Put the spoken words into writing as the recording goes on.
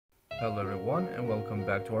Hello everyone and welcome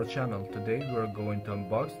back to our channel. Today we are going to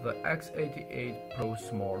unbox the X88 Pro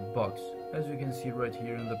Smart Box. As you can see right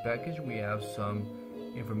here in the package, we have some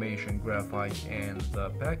information graphite in the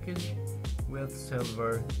package with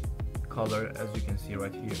silver color, as you can see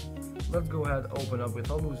right here. Let's go ahead, open up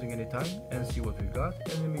without losing any time and see what we got,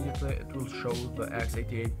 and immediately it will show the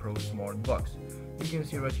X88 Pro Smart Box. You can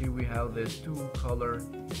see right here we have this two-color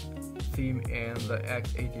theme in the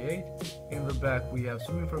X88. In the back we have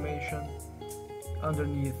some information.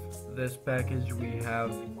 Underneath this package we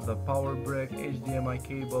have the power brick, HDMI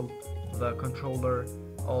cable, the controller,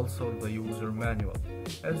 also the user manual.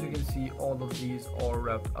 As you can see, all of these are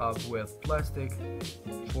wrapped up with plastic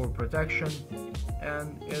for protection,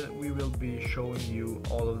 and we will be showing you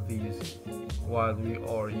all of these while we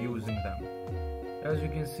are using them. As you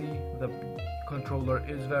can see, the controller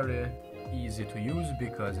is very easy to use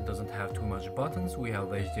because it doesn't have too much buttons. We have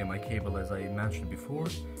the HDMI cable, as I mentioned before,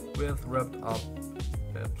 with wrapped up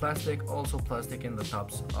plastic, also plastic in the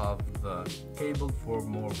tops of the cable for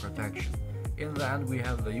more protection. In the end we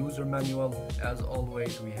have the user manual. As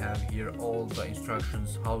always, we have here all the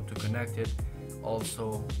instructions how to connect it,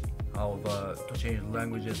 also how to change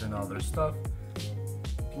languages and other stuff,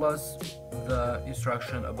 plus the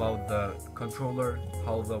instruction about the controller,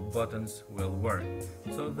 how the buttons will work.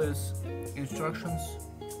 So this instructions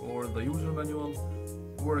or the user manual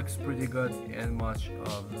works pretty good in much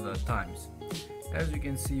of the times. As you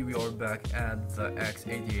can see, we are back at the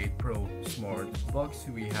X88 Pro Smart Box.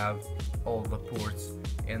 We have all the ports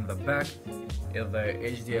in the back, in the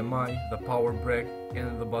HDMI, the power brick, and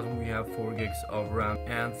in the bottom we have 4 gigs of RAM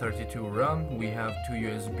and 32 RAM. We have 2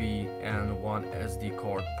 USB and 1 SD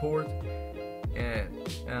card port, and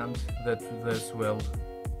this will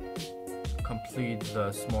complete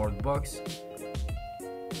the smart box.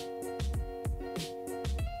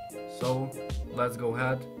 So let's go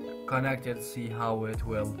ahead, connect it, see how it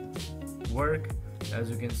will work. As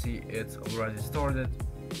you can see, it's already started.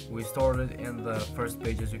 We started in the first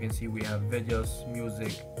page. As you can see, we have videos,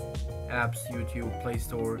 music, apps, YouTube, Play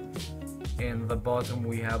Store. In the bottom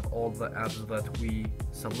we have all the apps that we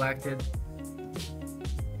selected.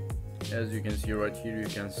 As you can see right here, you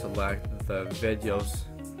can select the videos,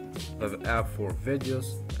 the app for videos.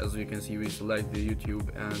 As you can see, we select the YouTube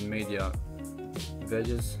and media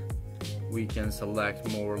videos. We can select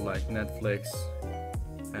more like Netflix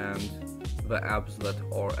and the apps that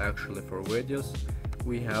are actually for videos.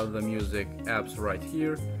 We have the music apps right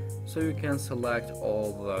here, so you can select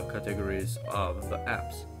all the categories of the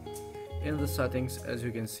apps. In the settings, as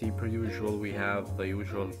you can see, per usual, we have the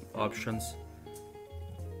usual options.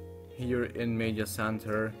 Here in Media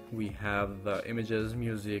Center we have the images,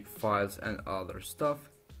 music, files and other stuff.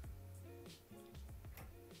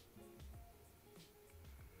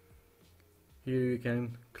 Here you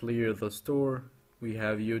can clear the store. We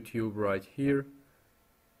have YouTube right here.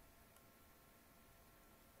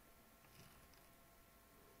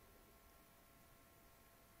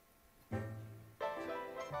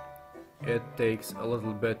 It takes a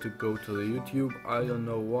little bit to go to the YouTube. I don't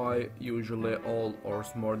know why. Usually all our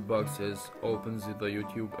smart boxes opens the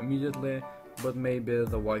YouTube immediately, but maybe the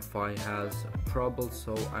Wi-Fi has trouble,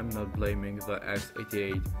 so I'm not blaming the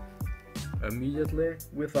X88 immediately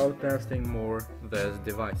without testing more this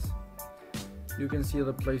device. You can see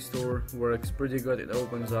the Play Store works pretty good. It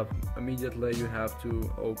opens up immediately. You have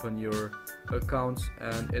to open your accounts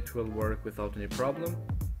and it will work without any problem.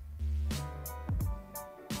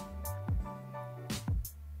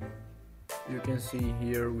 You can see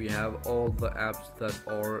here we have all the apps that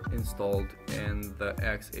are installed in the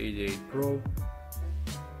X88 Pro.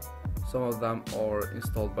 Some of them are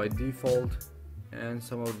installed by default and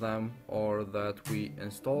some of them are that we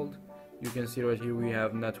installed. You can see right here we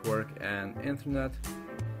have network and internet.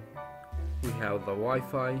 We have the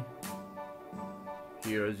Wi-Fi.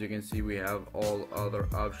 Here, as you can see, we have all other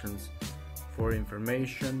options for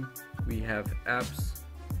information. We have apps.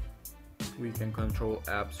 We can control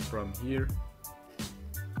apps from here.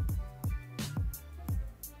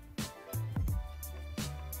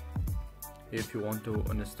 If you want to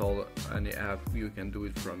uninstall any app, you can do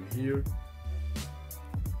it from here.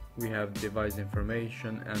 We have device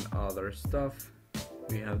information and other stuff.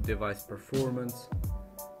 We have device performance.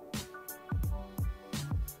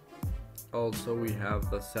 Also we have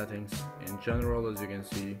the settings in general, as you can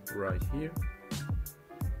see right here.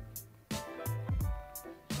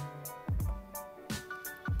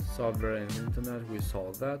 Software and internet, we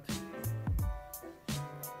saw that.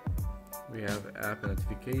 We have app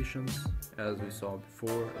notifications, as we saw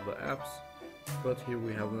before, the apps, but here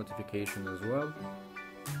we have notification as well.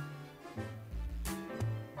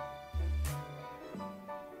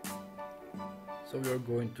 So we are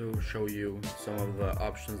going to show you some of the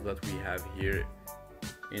options that we have here.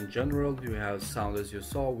 In general, you have sound, as you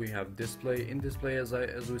saw. We have display. In display, as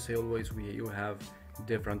we say always, you have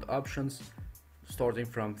different options. Starting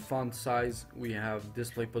from font size, we have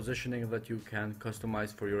display positioning that you can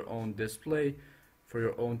customize for your own display, for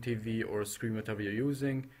your own TV or screen, whatever you're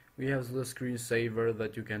using. We have the screensaver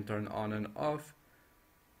that you can turn on and off.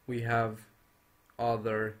 We have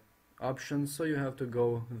other options, so you have to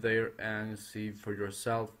go there and see for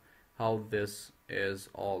yourself how this is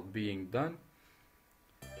all being done.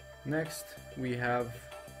 Next, we have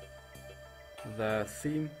the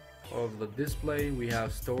theme of the display. We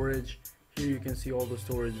have storage. Here you can see all the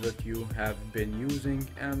storage that you have been using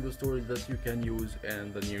and the storage that you can use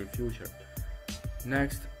in the near future.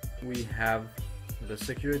 Next, we have the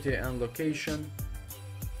security and location.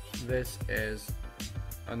 This is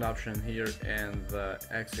an option here in the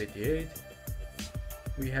X88.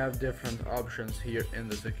 We have different options here in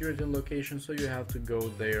the security and location, so you have to go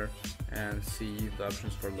there and see the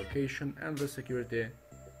options for location and the security,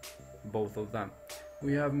 both of them.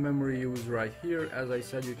 We have memory use right here. As I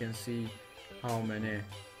said, you can see how many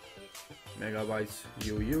megabytes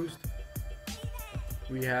you used.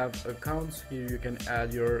 We have accounts. Here you can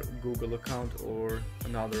add your Google account or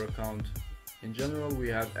another account. In general, we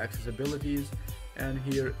have accessibilities, and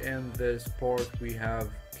here in this part we have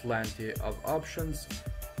plenty of options.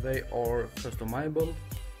 They are customizable.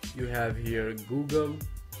 You have here Google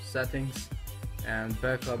settings and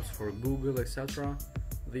backups for Google, etc.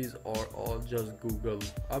 These are all just Google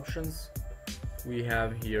options. We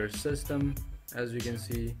have here system. As you can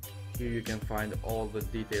see, here you can find all the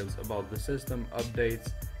details about the system,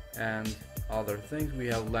 updates and other things. We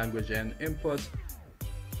have language and input.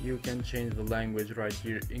 You can change the language right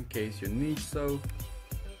here in case you need so.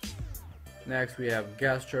 Next, we have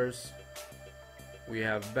gestures. We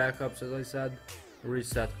have backups, as I said,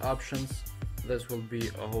 reset options. This will be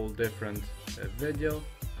a whole different video.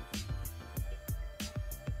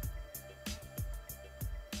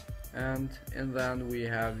 And then we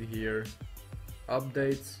have here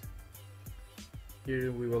updates.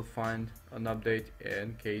 Here we will find an update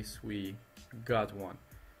in case we got one.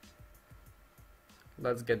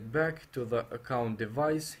 Let's get back to the account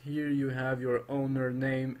device. Here you have your owner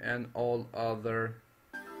name and all other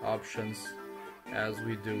options as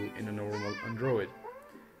we do in a normal Android.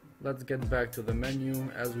 Let's get back to the menu.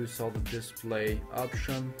 As we saw the display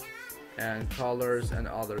option and colors and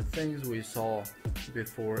other things we saw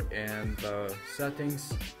before in the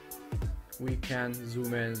settings. We can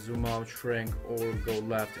zoom in, zoom out, shrink, or go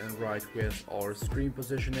left and right with our screen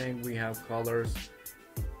positioning. We have colors.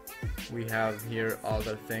 We have here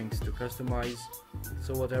other things to customize.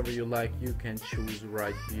 So whatever you like, you can choose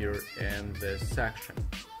right here in this section.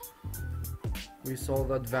 We saw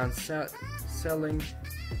the advanced selling.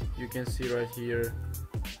 You can see right here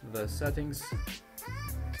the settings.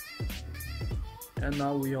 And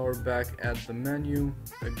now we are back at the menu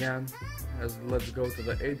again. Let's go to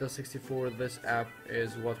the AliExpress. This app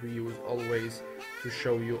is what we use always to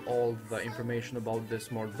show you all the information about this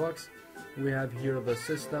smart box. We have here the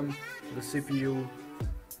system, the CPU,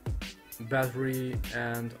 battery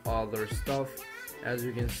and other stuff. As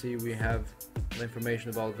you can see, we have the information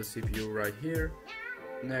about the CPU right here.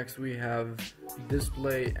 Next we have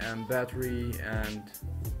display and battery and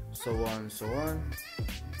so on and so on.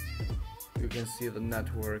 You can see the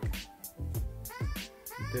network,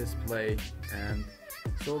 display, and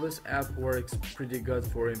so this app works pretty good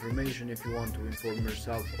for information if you want to inform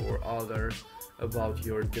yourself or others about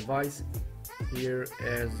your device. Here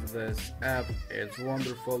is this app. It's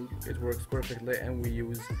wonderful, it works perfectly, and we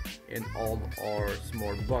use in all our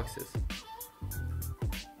smart boxes.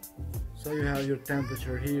 So you have your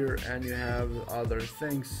temperature here and you have other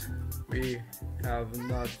things. We have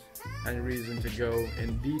not any reason to go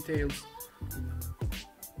in details.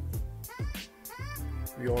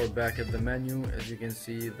 We are back at the menu. As you can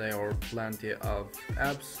see, there are plenty of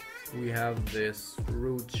apps. We have this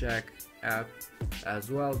root check app as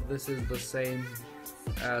well. This is the same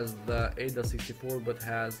as the AliExpress but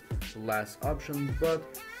has less options, but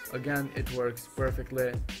again it works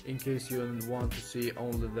perfectly. In case you want to see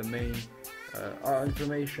only the main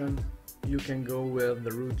information, you can go with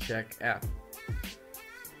the root check app.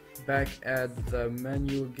 Back at the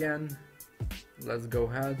menu again, let's go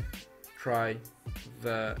ahead, try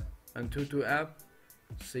the Antutu app,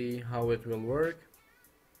 see how it will work.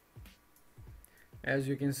 As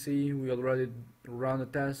you can see, we already run a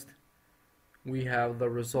test. We have the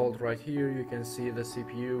result right here. You can see the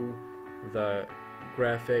CPU, the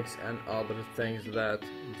graphics and other things that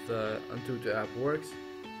the Antutu app works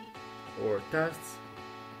or tests.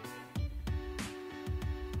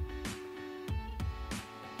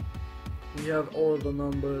 We have all the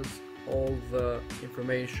numbers, all the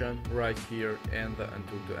information right here in the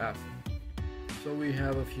Antutu app. So we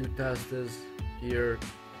have a few testers here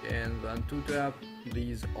in the Antutu app.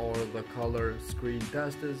 These are the color screen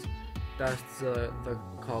testers. That's the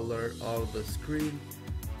color of the screen.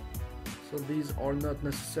 So these are not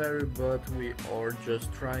necessary, but we are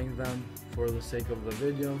just trying them for the sake of the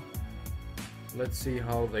video. Let's see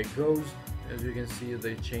how they goes. As you can see,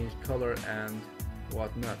 they change color and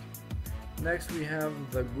whatnot. Next we have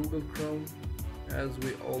the Google Chrome, as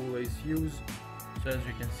we always use. So as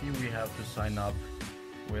you can see, we have to sign up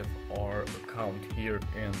with our account here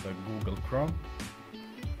in the Google Chrome.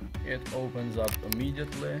 It opens up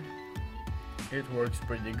immediately. It works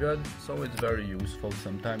pretty good, so it's very useful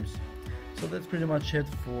sometimes. So that's pretty much it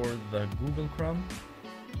for the Google Chrome.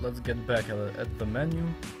 Let's get back at the menu.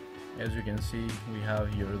 As you can see, we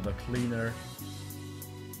have here the cleaner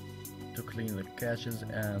to clean the caches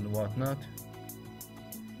and whatnot.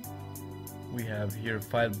 We have here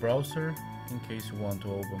file browser in case you want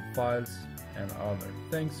to open files and other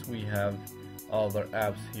things. We have other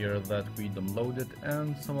apps here that we downloaded,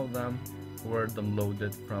 and some of them were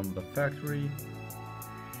downloaded from the factory.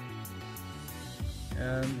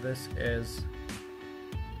 And this is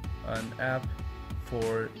an app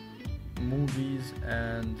for movies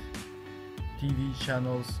and TV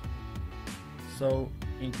channels. So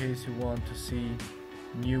in case you want to see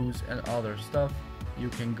news and other stuff, you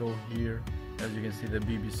can go here. As you can see, the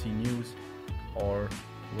BBC News are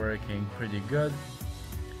working pretty good.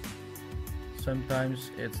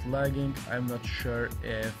 Sometimes it's lagging. I'm not sure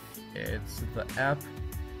if it's the app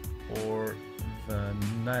or the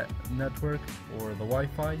network or the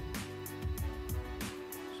Wi-Fi.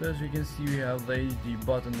 So as you can see, we have the HD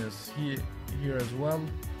button is here as well.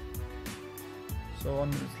 So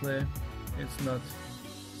honestly, it's not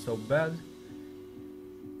so bad.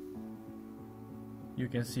 You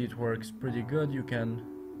can see it works pretty good. You can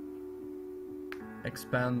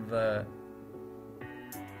expand the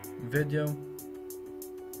video.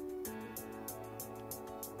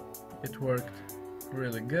 It worked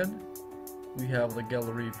really good. We have the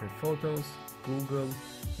gallery for photos, Google,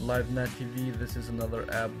 LiveNet TV. This is another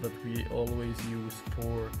app that we always use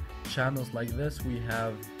for channels like this. We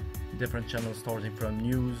have different channels starting from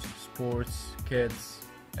news, sports, kids,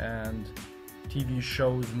 and TV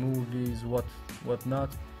shows, movies, whatnot.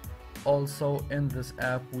 Also in this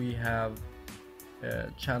app we have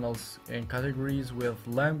channels in categories with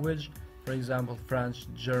language, for example French,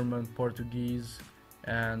 German, Portuguese,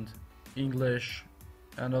 and English,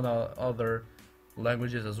 and on other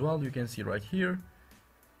languages as well. You can see right here.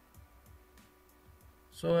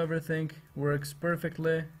 So everything works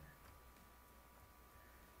perfectly.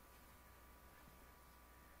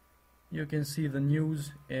 You can see the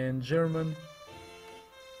news in German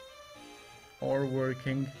are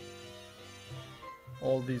working.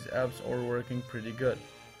 All these apps are working pretty good.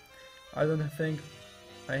 I don't think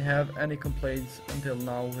I have any complaints until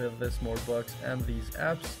now with the Smartbox and these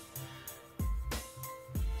apps.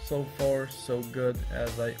 So far so good,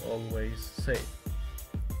 as I always say.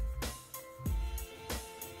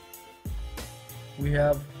 We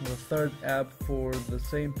have the third app for the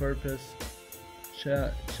same purpose,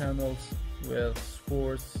 channels with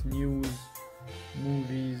sports, news,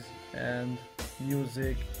 movies and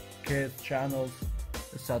music, kids channels,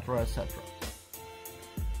 etc, etc.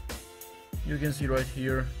 You can see right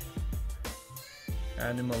here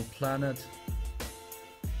Animal Planet.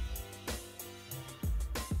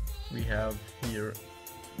 We have here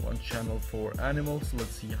one channel for animals.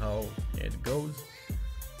 Let's see how it goes.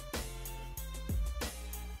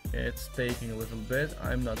 It's taking a little bit,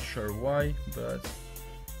 I'm not sure why, but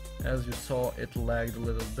as you saw it lagged a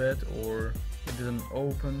little bit, or it didn't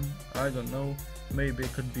open. I don't know, maybe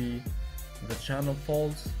it could be the channel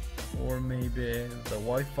faults, or maybe the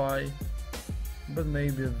Wi-Fi, but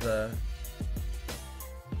maybe the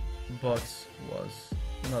box was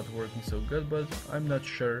not working so good, but I'm not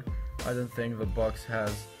sure. I don't think the box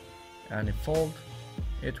has any fault.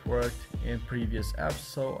 It worked in previous apps,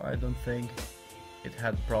 so I don't think it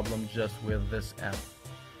had problem just with this app.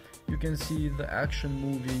 You can see the action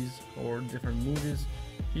movies or different movies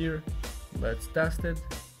here. Let's test it.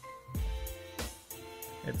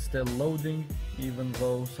 It's still loading, even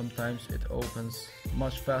though sometimes it opens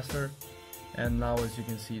much faster. And now as you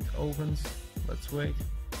can see it opens. Let's wait.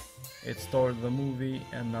 It started the movie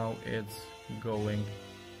and now it's going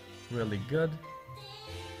really good.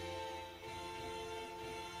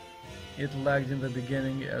 It lagged in the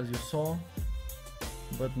beginning as you saw,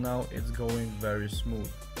 but now it's going very smooth.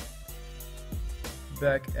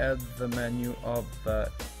 Back at the menu of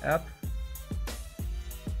the app,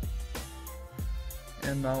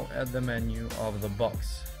 and now at the menu of the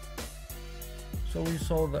box. So we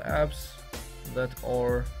saw the apps that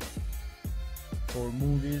are for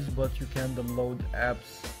movies, but you can download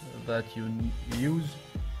apps that you use.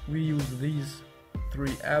 We use these 3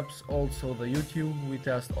 apps. Also the YouTube, we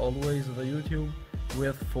test always the YouTube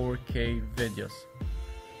with 4K videos.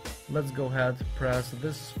 Let's go ahead, press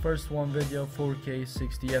this first one video, 4K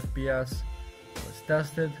 60 FPS. Let's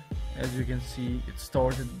test it. As you can see, it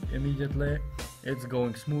started immediately. It's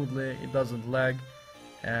going smoothly, it doesn't lag,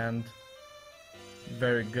 and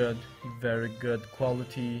very good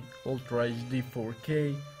quality, Ultra HD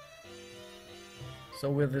 4K. So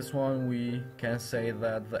with this one we can say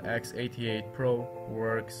that the X88 Pro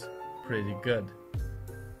works pretty good.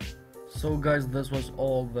 So guys, this was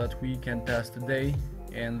all that we can test today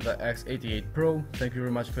in the X88 Pro. Thank you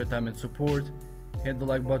very much for your time and support. Hit the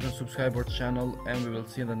like button, subscribe our channel, and we will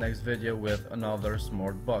see you in the next video with another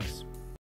smart box.